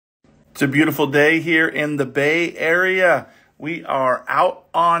It's a beautiful day here in the Bay Area. We are out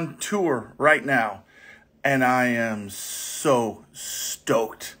on tour right now, and I am so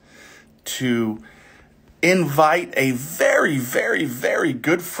stoked to invite a very, very, very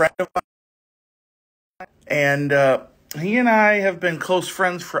good friend of mine. And he and I have been close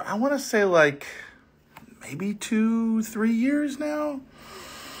friends for, I want to say, like maybe 2-3 years now.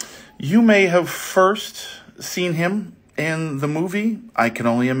 You may have first seen him in the movie I Can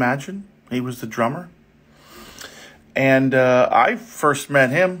Only Imagine. He was the drummer. And I first met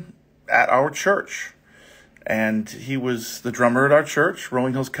him at our church. And he was the drummer at our church,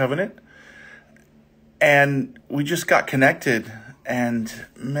 Rolling Hills Covenant. And we just got connected. And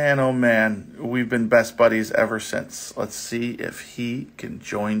man, oh man, we've been best buddies ever since. Let's see if he can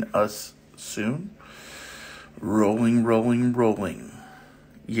join us soon. Rolling, rolling, rolling.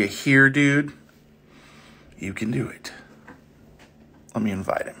 You hear, dude? You can do it. Let me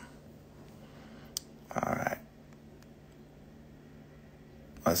invite him. All right.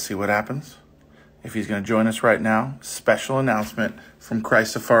 Let's see what happens. If he's going to join us right now. Special announcement from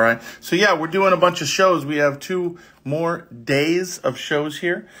Christafari. So yeah, we're doing a bunch of shows. We have 2 more days of shows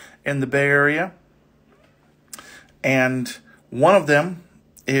here in the Bay Area. And one of them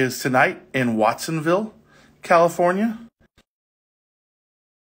is tonight in Watsonville, California.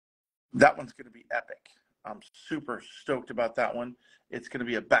 That one's going to be epic. I'm super stoked about that one. It's going to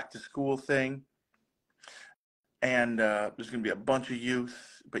be a back-to-school thing. And there's going to be a bunch of youth.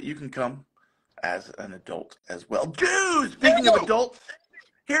 But you can come as an adult as well. Dude, speaking of adults,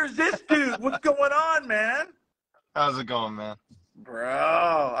 here's this dude. What's going on, man? How's it going, man? Bro,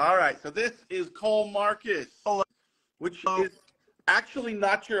 all right. So this is Cole Marcus, which is actually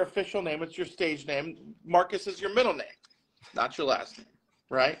not your official name. It's your stage name. Marcus is your middle name, not your last name,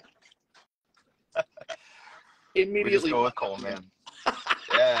 right? Immediately. We just go with Cole, man.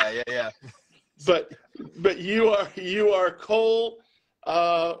 Yeah. But you are Cole,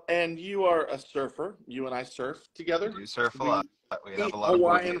 and you are a surfer. You and I surf together. We surf a lot. We have Eat a lot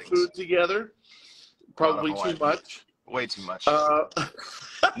Hawaiian of food together. Probably too much. Way too much.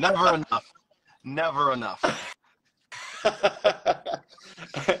 Never enough. Never enough.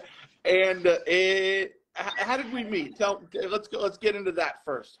 And how did we meet? Let's get into that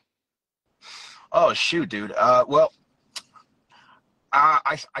first. Oh shoot, dude. Well,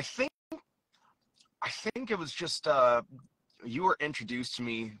 I think it was just you were introduced to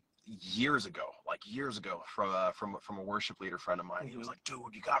me years ago from a worship leader friend of mine. He was like, dude,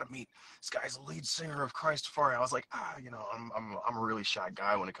 you gotta meet this guy's the lead singer of Christafari. I was like, I'm a really shy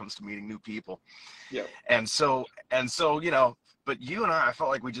guy when it comes to meeting new people. Yeah. And so but you and I felt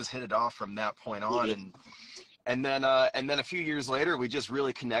like we just hit it off from that point on. And then a few years later, we just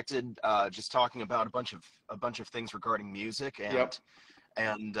really connected, just talking about a bunch of things regarding music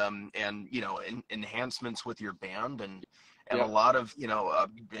and enhancements with your band and a lot of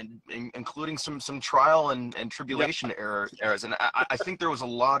including some trial and tribulation eras. And I think there was a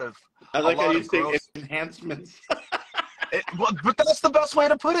lot of how you say enhancements. But that's the best way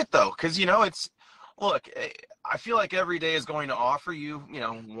to put it, though, because look, I feel like every day is going to offer you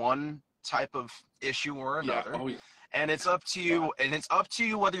one type of issue or another. And it's up to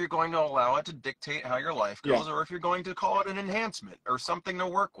you, whether you're going to allow it to dictate how your life goes, or if you're going to call it an enhancement or something to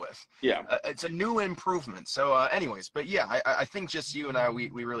work with. It's a new improvement. So anyways, but yeah, I think just you and I, we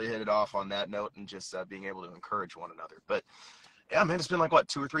really hit it off on that note, and just being able to encourage one another. But yeah, man, it's been like what,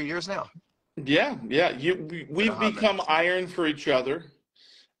 2 or 3 years now. We've become iron for each other,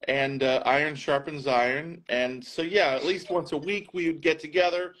 and iron sharpens iron. And so yeah, at least once a week we would get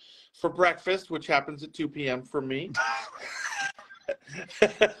together for breakfast, which happens at 2 p.m. for me.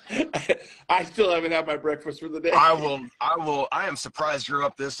 I still haven't had my breakfast for the day. I am surprised you're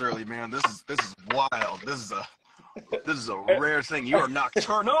up this early, man. This is wild. This is a rare thing. You are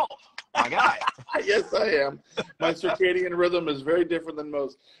nocturnal, my guy. Yes, I am. My circadian rhythm is very different than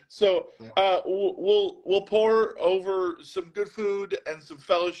most. So we'll pour over some good food and some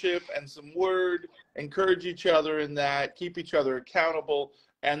fellowship and some word, encourage each other in that, keep each other accountable.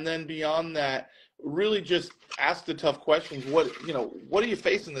 And then beyond that, really just ask the tough questions. What are you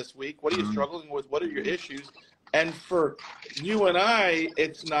facing this week? What are you struggling with? What are your issues? And for you and I,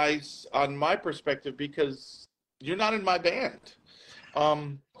 it's nice on my perspective because you're not in my band.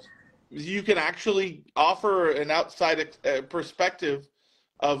 You can actually offer an outside perspective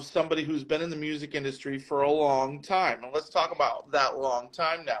of somebody who's been in the music industry for a long time. And let's talk about that long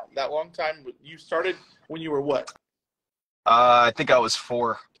time now. That long time, you started when you were what? I think I was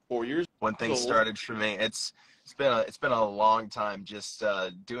 4 years when things started for me. It's been a long time, just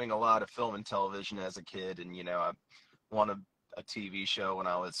doing a lot of film and television as a kid, and I won a TV show when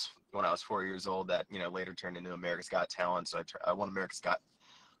I was 4 years old that, you know, later turned into America's Got Talent. So I won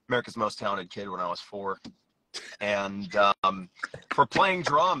America's Most Talented Kid when I was 4. And for playing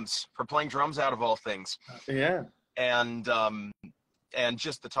drums out of all things. Yeah. And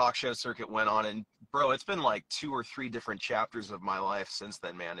just the talk show circuit went on, and bro, it's been like 2 or 3 different chapters of my life since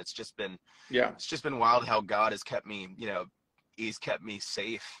then, man. It's just been wild how God has kept me, you know, he's kept me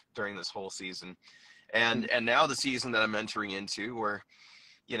safe during this whole season. And now the season that I'm entering into, where,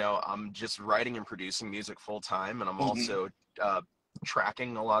 you know, I'm just writing and producing music full time, and I'm also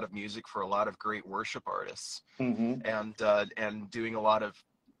tracking a lot of music for a lot of great worship artists, and doing a lot of,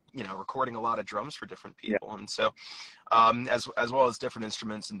 you know, recording a lot of drums for different people, and so as well as different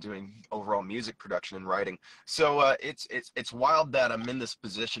instruments, and doing overall music production and writing. So it's wild that I'm in this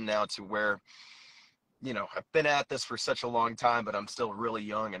position now to where, you know, I've been at this for such a long time, but I'm still really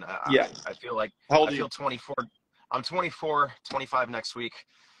young, and I feel like I feel 24. I'm 24, 25 next week,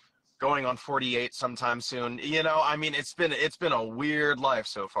 going on 48 sometime soon. You know, I mean, it's been a weird life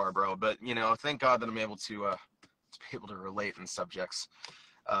so far, bro. But, you know, thank God that I'm able to be able to relate in subjects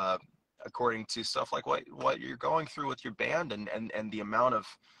according to stuff like what you're going through with your band, and the amount of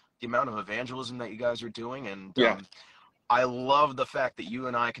evangelism that you guys are doing. And I love the fact that you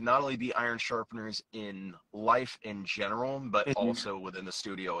and I can not only be iron sharpeners in life in general, but also within the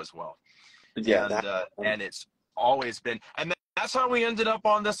studio as well. And it's always been, and that's how we ended up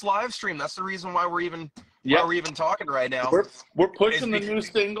on this live stream. That's the reason why we're even talking right now. We're pushing the new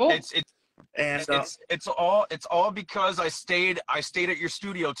single. It's all because I stayed at your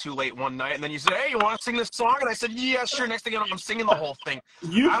studio too late one night, and then you said, "Hey, you want to sing this song?" And I said, "Yeah, sure." Next thing you know, I'm singing the whole thing.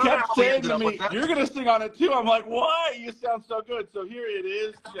 You kept saying to me, "You're gonna sing on it too." I'm like, "Why? You sound so good." So here it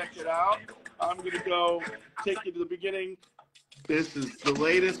is. Check it out. I'm gonna go take you to the beginning. This is the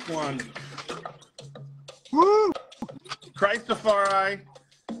latest one. Woo! Christafari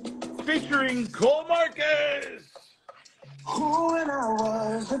featuring Cole Marcus. Oh, when I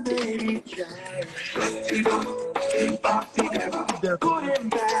was a baby child, good and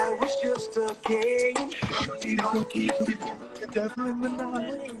bad was just a game. The devil in the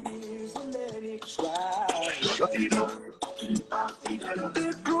night is a let it slide. It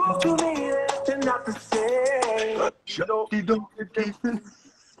proved to me that they're not the same.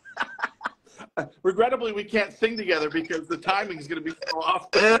 Regrettably, we can't sing together because the timing is going to be so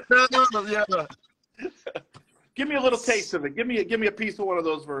off. Give me a little taste of it. Give me a piece of one of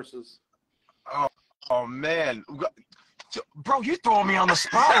those verses. Oh man, bro, you throwing me on the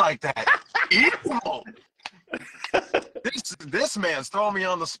spot like that? Evil. This man's throwing me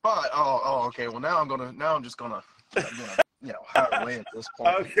on the spot. Oh, okay. Well, now I'm just gonna you know, hide away at this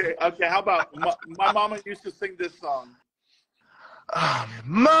point. Okay. How about my mama used to sing this song?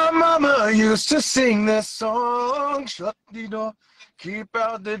 My mama used to sing this song. Shut the door, keep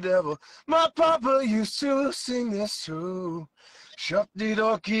out the devil. My papa used to sing this too. Shut the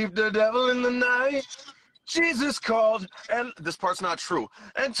door, keep the devil in the night. Jesus called, and this part's not true,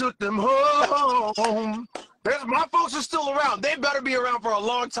 and took them home. My folks are still around. They better be around for a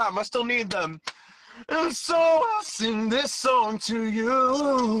long time. I still need them. And so I'll sing this song to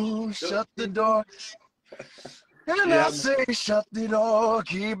you. Shut the door. And I say, shut the door,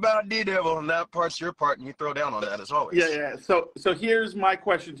 keep out the devil. And that part's your part, and you throw down on that as always. Yeah. So here's my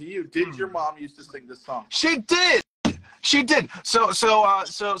question to you. Did your mom used to sing this song? She did. She did. So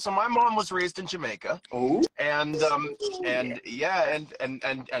my mom was raised in Jamaica. Oh. And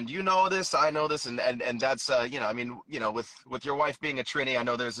you know this, I know this, and that's you know, I mean, you know, with your wife being a Trini, I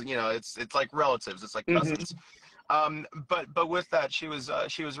know there's, you know, it's like relatives, it's like cousins. But with that, she was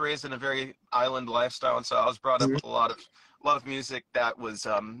raised in a very island lifestyle, and so I was brought up with a lot of music that was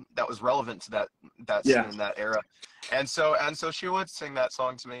relevant to that scene in that era. And so she would sing that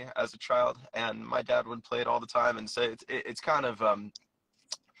song to me as a child, and my dad would play it all the time. And so it's kind of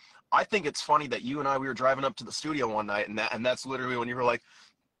I think it's funny that you and we were driving up to the studio one night, and that's literally when you were like,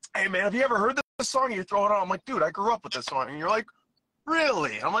 "Hey man, have you ever heard this song?" And you throw it on. I'm like, "Dude, I grew up with this song." And you're like,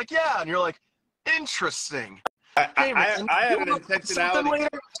 "Really?" And I'm like, "Yeah." And you're like, "Interesting." I had an intentionality.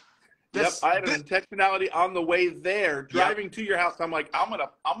 I had an intentionality on the way there, driving to your house. I'm like, I'm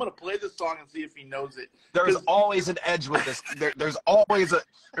gonna play this song and see if he knows it. There's always an edge with this. There's always an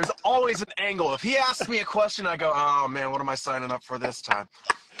angle. If he asks me a question, I go, "Oh man, what am I signing up for this time?"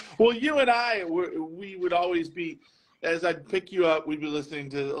 Well, you and I, we would always be, as I'd pick you up, we'd be listening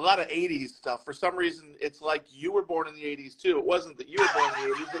to a lot of 80s stuff. For some reason, it's like you were born in the 80s too. It wasn't that you were born in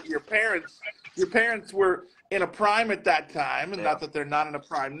the 80s, but your parents were in a prime at that time, and not that they're not in a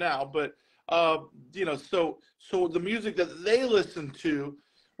prime now, but you know, so the music that they listened to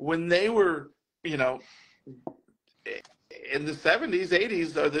when they were, you know, in the 70s,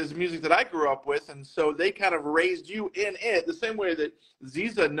 80s, there's music that I grew up with, and so they kind of raised you in it the same way that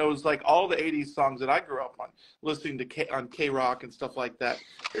Ziza knows like all the 80s songs that I grew up on, listening to on K-Rock and stuff like that.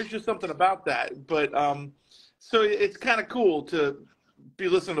 There's just something about that. But so it's kind of cool to be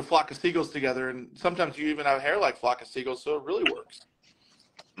listening to Flock of Seagulls together, and sometimes you even have hair like Flock of Seagulls, so it really works.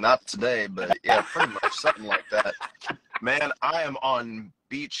 Not today, but yeah, pretty much something like that. Man, I am on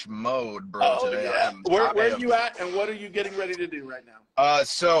beach mode, bro, today. Yeah. Where are you at, and what are you getting ready to do right now?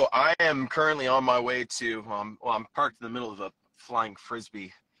 So I am currently on my way to, well, I'm parked in the middle of a flying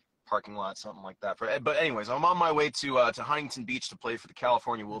frisbee parking lot, something like that. But anyways, I'm on my way to Huntington Beach to play for the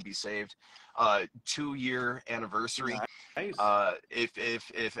California Will Be Saved 2-year anniversary. Nice.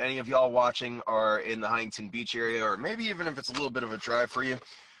 If any of y'all watching are in the Huntington Beach area, or maybe even if it's a little bit of a drive for you,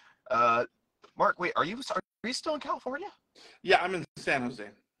 Mark, wait, are you still in California? Yeah, I'm in San Jose.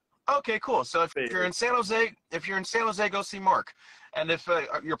 Okay, cool. So if you're in San Jose, go see Mark. And if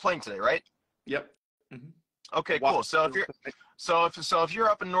you're playing today, right? Yep. Mm-hmm. Okay, cool. So if you're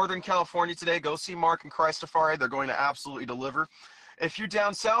up in Northern California today, go see Mark and Christafari. They're going to absolutely deliver. If you're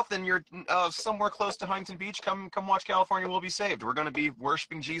down south and you're somewhere close to Huntington Beach, come watch California Will Be Saved. We're going to be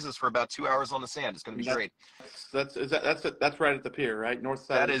worshiping Jesus for about 2 hours on the sand. It's going to be great. That's right at the pier, right? North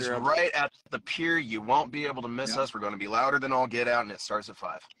side. That is right at the pier. You won't be able to miss us. We're going to be louder than all get out, and it starts at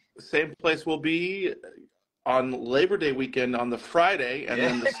 5. The same place will be on Labor Day weekend on the Friday, and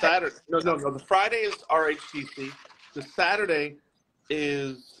then the Saturday. No. The Friday is RHTC. The Saturday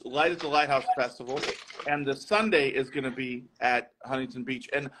is Light at the Lighthouse Festival, and the Sunday is going to be at Huntington Beach.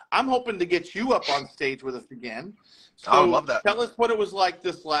 And I'm hoping to get you up on stage with us again. So I love that. Tell us what it was like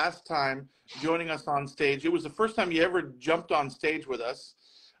this last time joining us on stage. It was the first time you ever jumped on stage with us.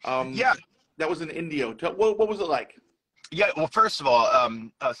 Yeah. That was in Indio. What was it like? Yeah, well, first of all,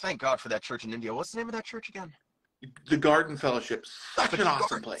 thank God for that church in India. What's the name of that church again? The Garden Fellowship. Such an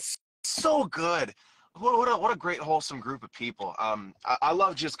awesome place. So good. What a great wholesome group of people. I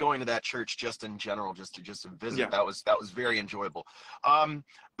love just going to that church just in general, just to visit. Yeah. That was very enjoyable.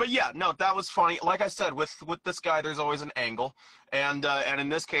 But yeah, no, that was funny. Like I said, with this guy, there's always an angle, and in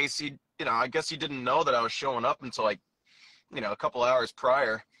this case, I guess he didn't know that I was showing up until like, a couple hours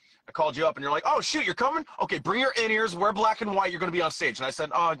prior. I called you up and you're like, oh shoot, you're coming? Okay, bring your in-ears, wear black and white, you're gonna be on stage. And I said,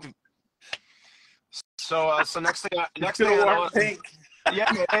 oh, dude. So next thing I know,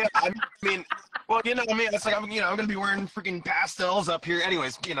 yeah, I mean, well, it's like I'm gonna be wearing freaking pastels up here,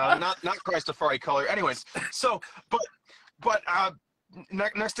 anyways. Not Christafari color, anyways. So, but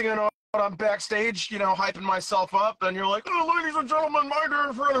next thing I know, I'm backstage, hyping myself up, and you're like, oh, ladies and gentlemen, my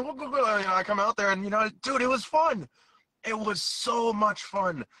turn for I come out there, and dude, it was fun. It was so much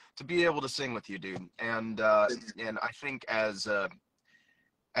fun to be able to sing with you, dude. And I think as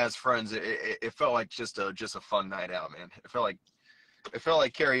friends, it felt like just a fun night out, man. It felt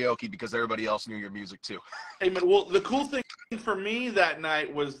like karaoke because everybody else knew your music too. Hey, man, well, the cool thing for me that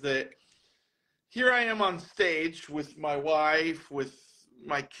night was that here I am on stage with my wife, with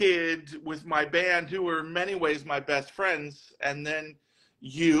my kid, with my band, who are in many ways my best friends, and then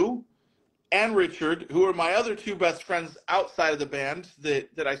you and Richard, who are my other 2 best friends outside of the band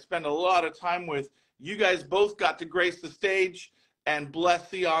that I spend a lot of time with. You guys both got to grace the stage and bless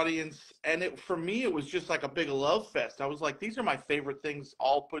the audience. And for me, it was just like a big love fest. I was like, these are my favorite things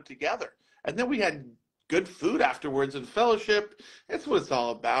all put together. And then we had good food afterwards and fellowship. That's what it's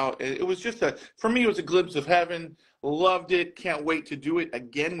all about. It was just for me, it was a glimpse of heaven. Loved it. Can't wait to do it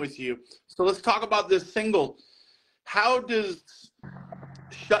again with you. So let's talk about this single. How does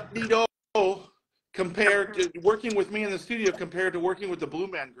Shut Dee Do compared to working with me in the studio compared to working with the Blue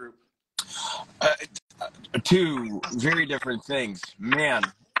Man Group? 2 very different things. Man,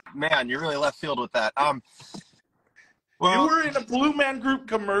 you're really left field with that. Well, you were in a Blue Man Group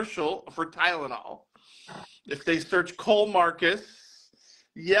commercial for Tylenol. If they search Cole Marcus,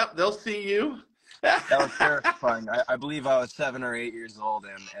 yep, they'll see you. That was terrifying. I believe I was 7 or 8 years old,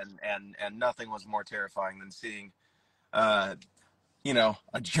 and nothing was more terrifying than seeing a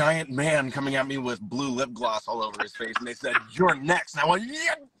giant man coming at me with blue lip gloss all over his face, and they said, "You're next." And I went,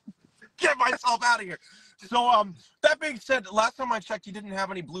 "Yeah, get myself out of here." So, that being said, last time I checked, you didn't have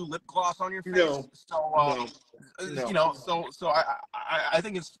any blue lip gloss on your face. No. So, no. So I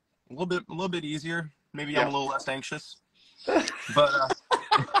think it's a little bit easier. Maybe I'm a little less anxious. But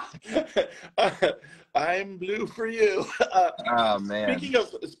I'm blue for you. Oh man.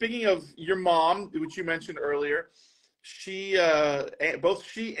 Speaking of your mom, which you mentioned earlier. Both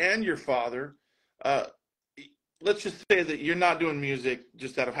she and your father, let's just say that you're not doing music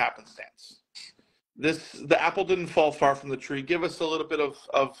just out of happenstance. The apple didn't fall far from the tree. Give us a little bit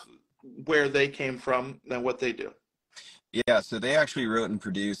of where they came from and what they do. Yeah, so they actually wrote and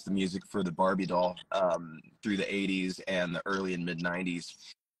produced the music for the Barbie doll through the 80s and the early and mid 90s.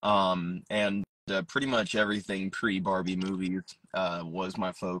 And pretty much everything pre-Barbie movies was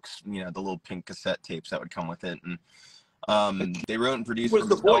my folks, you know, the little pink cassette tapes that would come with it. And they wrote and She produced was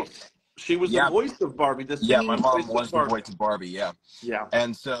the themselves. voice. She was the Yeah, voice of Barbie, the yeah, my singing mom voice of was the Barbie. voice of Barbie, yeah. Yeah.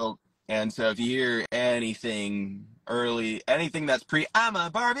 And so if you hear anything early, anything that's I'm a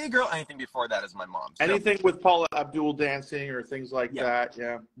Barbie girl, anything before that is my mom. So Anything with Paula Abdul dancing or things like yeah, that.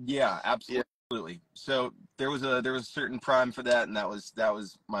 Yeah. yeah, Yeah. absolutely. So there was a certain prime for that, and that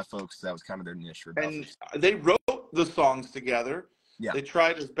was my folks. That was kind of their niche for about And 6 they wrote the songs together. Yeah, They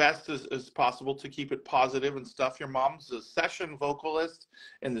tried as best as possible to keep it positive and stuff. Your mom's a session vocalist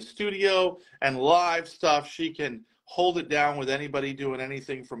in the studio and live stuff. She can hold it down with anybody doing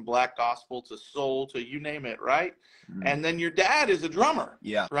anything from black gospel to soul to you name it, right? mm, And then your dad is a drummer,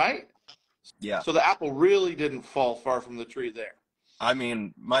 yeah, right? yeah. So the apple really didn't fall far from the tree there. I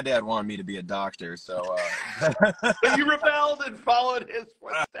mean, my dad wanted me to be a doctor, so But you rebelled and followed his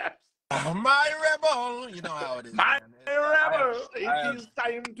footsteps. my rebel, you know how it is, My man. rebel, it is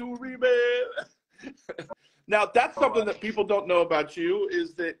time to rebel. Now, that's something that people don't know about you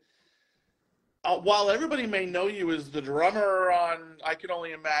is that while everybody may know you as the drummer on I Can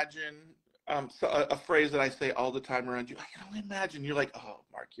Only Imagine, so a phrase that I say all the time around you, I can only imagine. You're like, oh,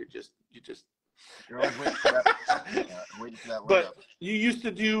 Mark, you just. You're always waiting for that, waiting for that But layup. you used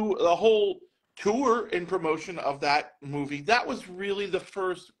to do the whole tour in promotion of that movie. That was really the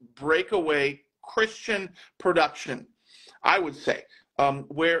first breakaway Christian production, I would say,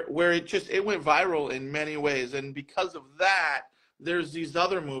 where it went viral in many ways, and because of that, there's these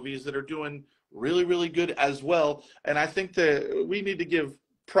other movies that are doing really, really good as well. And I think that we need to give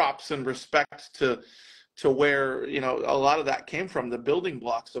props and respect to where, you know, a lot of that came from. The building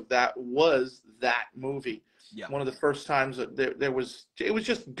blocks of that was that movie. Yeah. One of the first times that it was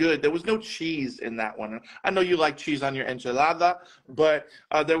just good. There was no cheese in that one. I know you like cheese on your enchilada, but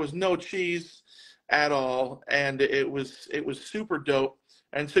there was no cheese at all, and it was super dope.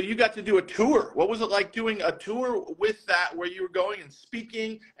 And so you got to do a tour. What was it like doing a tour with that, where you were going and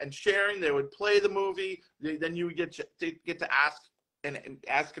speaking and sharing? They would play the movie, then you would get to ask and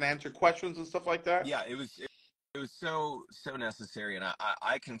answer questions and stuff like that. Yeah, it was so necessary, and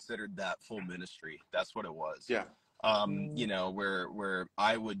I considered that full ministry. That's what it was. Yeah. You know, where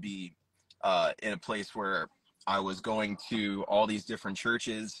I would be in a place where I was going to all these different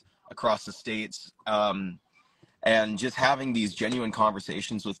churches across the states, and just having these genuine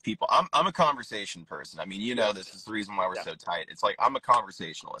conversations with people. I'm a conversation person. I mean, you know, this is the reason why we're so tight. It's like I'm a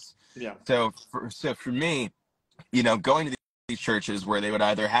conversationalist. Yeah. So for me, you know, going to these churches where they would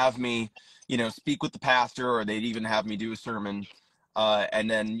either have me, you know, speak with the pastor, or they'd even have me do a sermon, and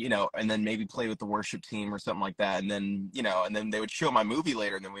then maybe play with the worship team or something like that, and then they would show my movie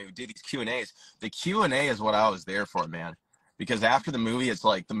later, and then we would do these Q&As. The Q&A is what I was there for, man, because after the movie, it's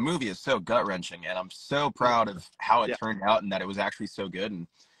like the movie is so gut-wrenching, and I'm so proud of how it turned out and that it was actually so good.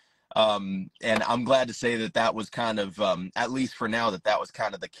 And I'm glad to say that was kind of, at least for now, that was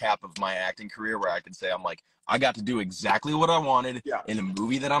kind of the cap of my acting career, where I could say I'm like, I got to do exactly what I wanted in a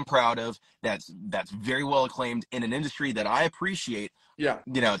movie that I'm proud of, that's very well acclaimed in an industry that I appreciate. Yeah.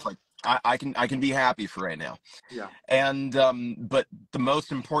 You know, it's like I can be happy for right now. Yeah. And but the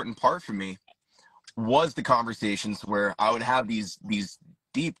most important part for me was the conversations where I would have these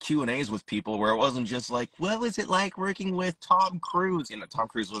deep Q&As with people, where it wasn't just like, what was it like working with Tom Cruise? You know, Tom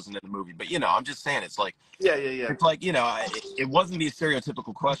Cruise wasn't in the movie, but, you know, I'm just saying, it's like, it's like, you know, it wasn't these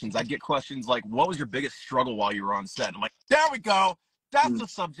stereotypical questions. I'd get questions like, what was your biggest struggle while you were on set? And I'm like, there we go. That's the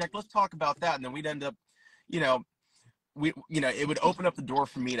subject. Let's talk about that. And then we'd end up, you know, it would open up the door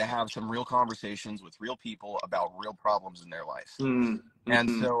for me to have some real conversations with real people about real problems in their life. And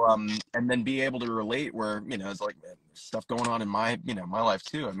so, and then be able to relate, where, you know, it's like, man, there's stuff going on in my life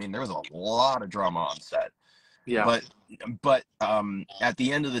too. I mean, there was a lot of drama on set. Yeah. But at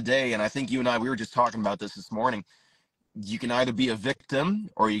the end of the day, and I think you and I, we were just talking about this morning, you can either be a victim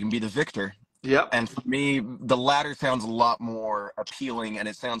or you can be the victor. Yep. And for me, the latter sounds a lot more appealing, and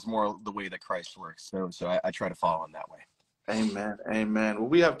it sounds more the way that Christ works. So I try to follow in that way. Amen. Amen. Well,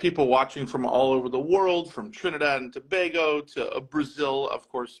 we have people watching from all over the world, from Trinidad and Tobago to Brazil. Of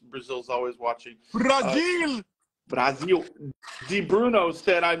course, Brazil's always watching. Brazil! Brazil. Di Bruno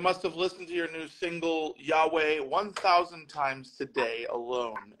said, I must have listened to your new single, Yahweh, 1,000 times today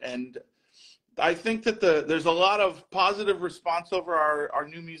alone. And I think that there's a lot of positive response over our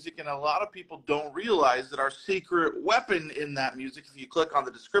new music, and a lot of people don't realize that our secret weapon in that music, if you click on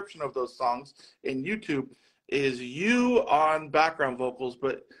the description of those songs in YouTube, is you on background vocals.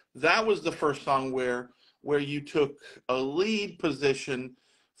 But that was the first song where where you took a lead position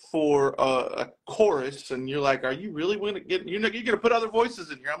for a chorus, and you're like, are you really going to get, you're going to put other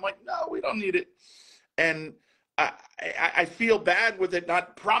voices in here? I'm like, no, we don't need it. And I feel bad with it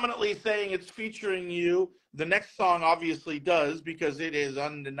not prominently saying it's featuring you. The next song obviously does, because it is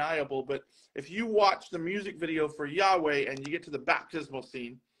undeniable. But if you watch the music video for Yahweh and you get to the baptismal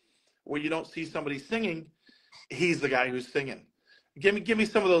scene where you don't see somebody singing, he's the guy who's singing. Give me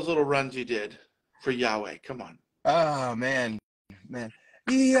some of those little runs you did for Yahweh. Come on. Oh, man.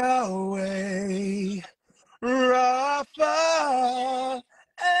 Yahweh, Rapha,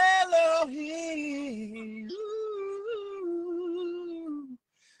 Elohim.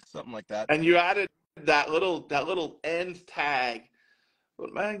 Something like that. And you added that little end tag.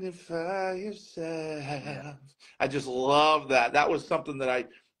 But magnify yourself. I just love that. That was something that I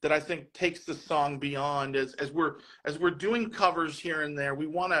think takes the song beyond. As we're doing covers here and there, we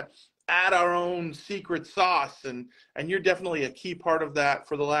want to add our own secret sauce, and you're definitely a key part of that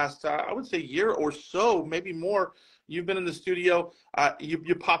for the last I would say year or so, maybe more. You've been in the studio.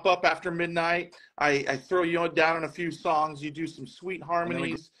 You pop up after midnight. I throw you down on a few songs. You do some sweet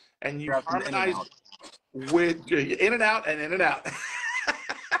harmonies, and you harmonize with in and out.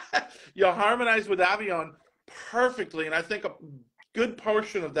 You harmonize with Avion perfectly, and I think a good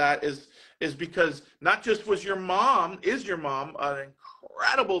portion of that is because not just is your mom an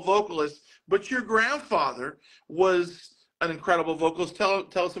incredible vocalist, but your grandfather was an incredible vocalist. Tell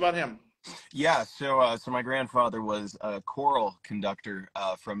us about him. Yeah, so my grandfather was a choral conductor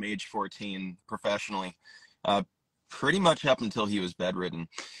from age 14 professionally, pretty much up until he was bedridden,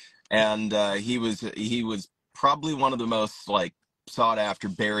 and he was probably one of the most like sought after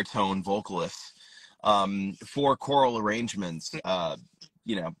baritone vocalists for choral arrangements.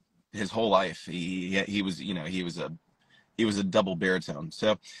 You know, his whole life he was a double baritone.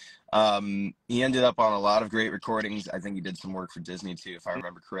 So he ended up on a lot of great recordings. I think he did some work for Disney too, if I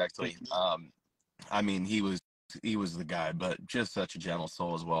remember correctly. I mean, he was the guy, but just such a gentle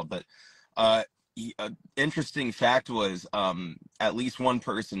soul as well. But interesting fact was at least one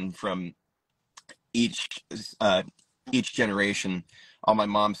person from each generation on my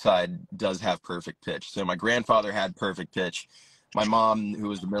mom's side does have perfect pitch. So my grandfather had perfect pitch. My mom, who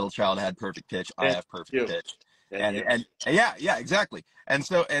was the middle child, had perfect pitch. I have perfect pitch. And yeah, exactly. And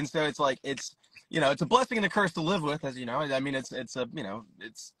so it's like, it's, it's a blessing and a curse to live with, as you know. I mean, it's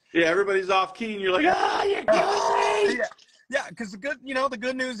yeah, everybody's off key, and you're like, you're killing me. Yeah, because the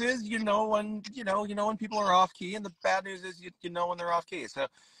good news is when people are off key, and the bad news is you know when they're off key. So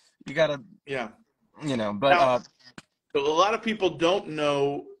you gotta but now, a lot of people don't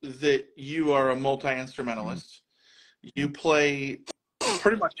know that you are a multi-instrumentalist. You play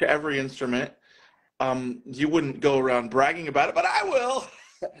pretty much every instrument. You wouldn't go around bragging about it, but I will.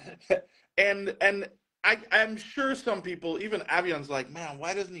 and I'm sure some people, even Avion's like, man,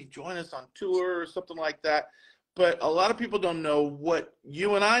 why doesn't he join us on tour or something like that? But a lot of people don't know what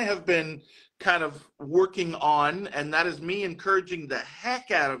you and I have been kind of working on, and that is me encouraging the heck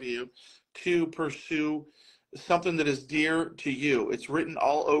out of you to pursue something that is dear to you. It's written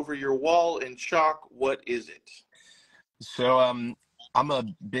all over your wall in chalk. What is it? So I'm a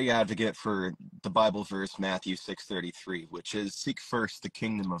big advocate for the Bible verse, Matthew 6:33, which is, seek first the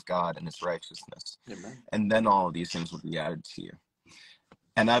kingdom of God and his righteousness. Amen. And then all of these things will be added to you.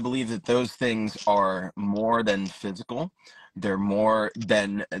 And I believe that those things are more than physical. They're more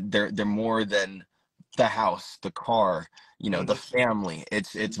than the house, the car, the family.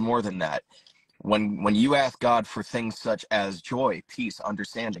 It's more than that. When you ask God for things such as joy, peace,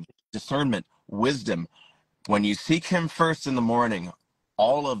 understanding, discernment, wisdom, when you seek him first in the morning,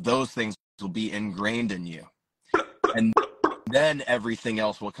 all of those things will be ingrained in you. And then everything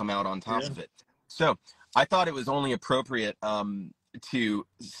else will come out on top of it. So I thought it was only appropriate to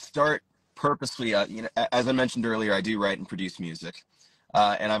start purposely, as I mentioned earlier, I do write and produce music.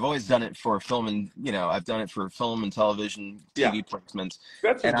 And I've always done it for film and, I've done it for film and television, TV placements.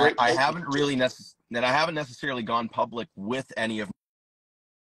 That's and I haven't really necessarily gone public with any of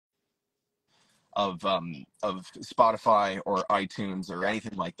Spotify or iTunes or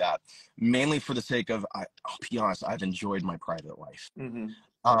anything like that, mainly for the sake of, I'll be honest, I've enjoyed my private life.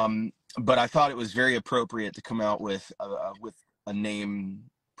 But I thought it was very appropriate to come out with a name,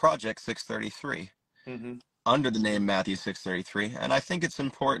 Project 633, under the name Matthew 633. And I think it's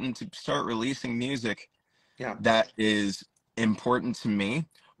important to start releasing music that is important to me,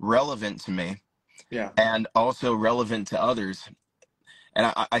 relevant to me, and also relevant to others.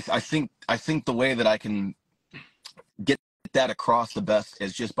 And I think the way that I can get that across the best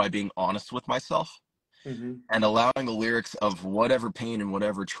is just by being honest with myself and allowing the lyrics of whatever pain and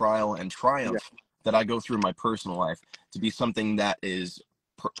whatever trial and triumph that I go through in my personal life to be something that is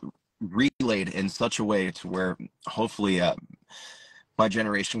relayed in such a way to where hopefully my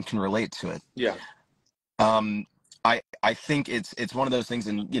generation can relate to it. Yeah. I think it's one of those things,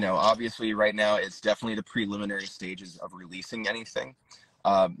 and obviously right now it's definitely the preliminary stages of releasing anything.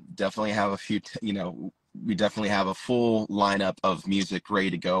 Definitely have a few, we definitely have a full lineup of music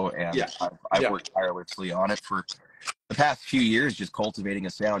ready to go, and I've worked tirelessly on it for the past few years, just cultivating a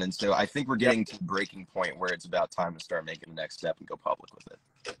sound. And so I think we're getting to the breaking point where it's about time to start making the next step and go public with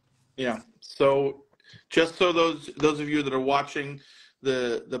it. Yeah. So just so those of you that are watching,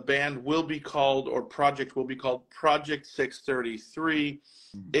 the band will be called, or project will be called, Project 633.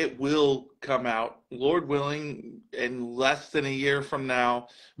 It will come out, Lord willing, in less than a year from now,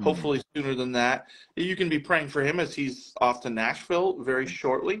 hopefully sooner than that. You can be praying for him as he's off to Nashville very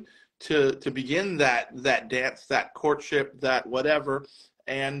shortly to begin that dance, that courtship, that whatever.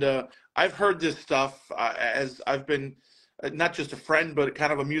 And I've heard this stuff as I've been not just a friend, but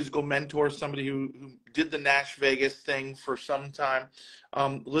kind of a musical mentor, somebody who did the Nash Vegas thing for some time,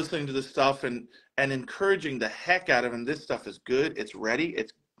 listening to this stuff and encouraging the heck out of him. This stuff is good. It's ready.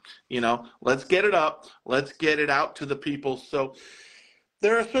 It's, let's get it up. Let's get it out to the people. So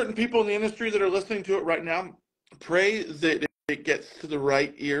there are certain people in the industry that are listening to it right now. Pray that it gets to the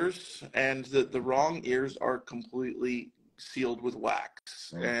right ears and that the wrong ears are completely sealed with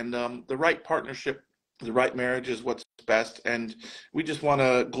wax. And the right partnership, the right marriage is what's best. And we just want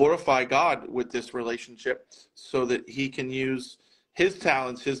to glorify God with this relationship so that he can use his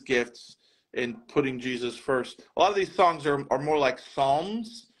talents, his gifts in putting Jesus first. A lot of these songs are more like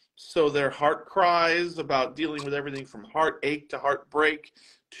psalms. So they're heart cries about dealing with everything from heartache to heartbreak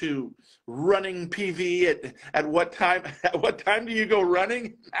to running PV at what time? At what time do you go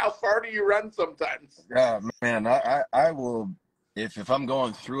running? How far do you run sometimes? Man, I will. If I'm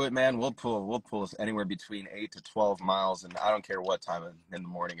going through it, man, we'll pull us anywhere between 8 to 12 miles, and I don't care what time in the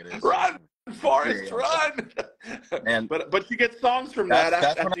morning it is. Run, Forrest, run! And but you get songs from that's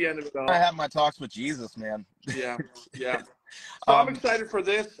at the end of it all. I have my talks with Jesus, man. Yeah. So I'm excited for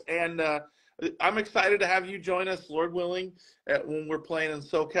this, and I'm excited to have you join us, Lord willing, when we're playing in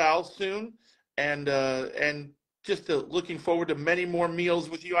SoCal soon, and just looking forward to many more meals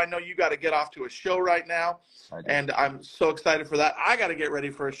with you. I know you got to get off to a show right now, and I'm so excited for that. I got to get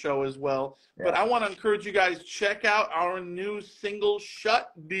ready for a show as well. Yeah. But I want to encourage you guys, check out our new single, Shut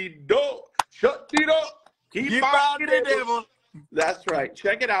the Door. Shut the Door. Keep out the devil. That's right.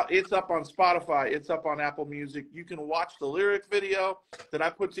 Check it out. It's up on Spotify. It's up on Apple Music. You can watch the lyric video that I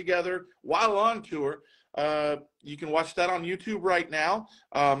put together while on tour. You can watch that on YouTube right now.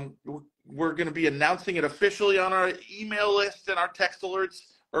 We're going to be announcing it officially on our email list and our text alerts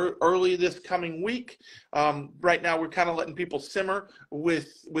early this coming week. Right now, we're kind of letting people simmer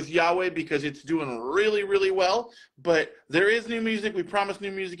with Yahweh because it's doing really, really well. But there is new music. We promise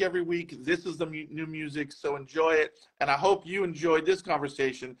new music every week. This is the new music, so enjoy it. And I hope you enjoyed this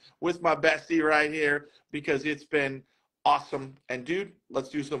conversation with my bestie right here because it's been awesome. And, dude, let's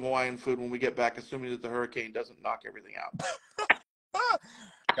do some Hawaiian food when we get back, assuming that the hurricane doesn't knock everything out.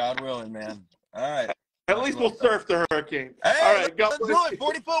 God willing, man. All right. At least we'll surf the hurricane. Hey, all right, let's do it.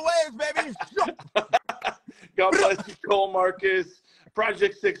 40-foot waves, baby. God bless you, Cole Marcus.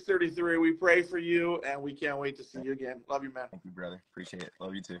 Project 633. We pray for you, and we can't wait to see you again. Love you, man. Thank you, brother. Appreciate it.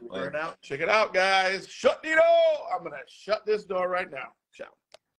 Love you too. Check it out, guys. Shut the door. I'm going to shut this door right now. Ciao.